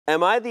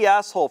Am I the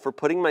asshole for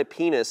putting my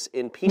penis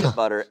in peanut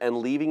butter and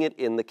leaving it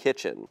in the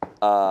kitchen?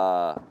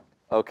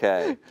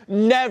 Okay.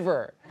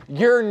 Never.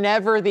 You're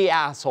never the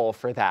asshole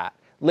for that.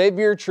 Live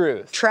your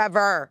truth.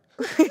 Trevor.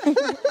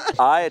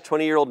 I, a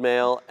 20-year-old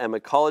male, am a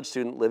college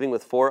student living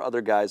with 4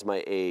 other guys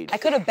my age. I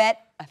could have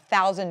bet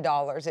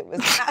 $1,000 it was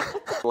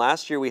that.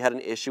 Last year, we had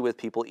an issue with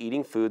people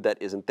eating food that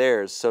isn't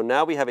theirs, so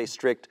now we have a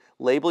strict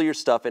label your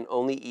stuff and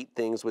only eat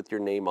things with your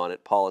name on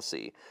it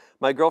policy.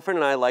 My girlfriend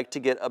and I like to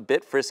get a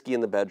bit frisky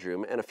in the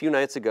bedroom, and a few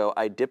nights ago,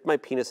 I dipped my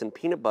penis in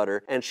peanut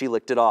butter and she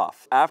licked it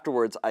off.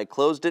 Afterwards, I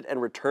closed it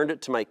and returned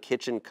it to my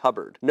kitchen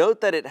cupboard.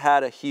 Note that it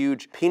had a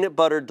huge peanut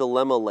butter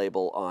dilemma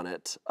label on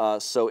it,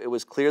 so it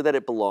was clear that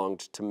it belonged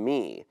to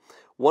me.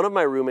 One of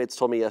my roommates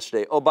told me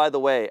yesterday, oh, by the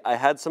way, I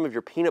had some of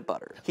your peanut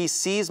butter. He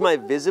sees my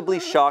visibly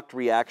shocked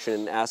reaction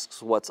and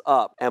asks what's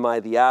up. Am I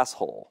the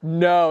asshole?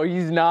 No,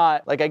 he's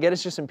not. Like, I get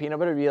it's just some peanut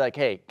butter, be like,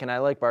 hey, can I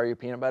like borrow your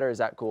peanut butter? Is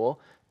that cool?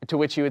 To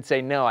which he would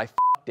say, no, I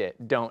f***ed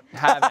it. Don't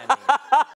have any.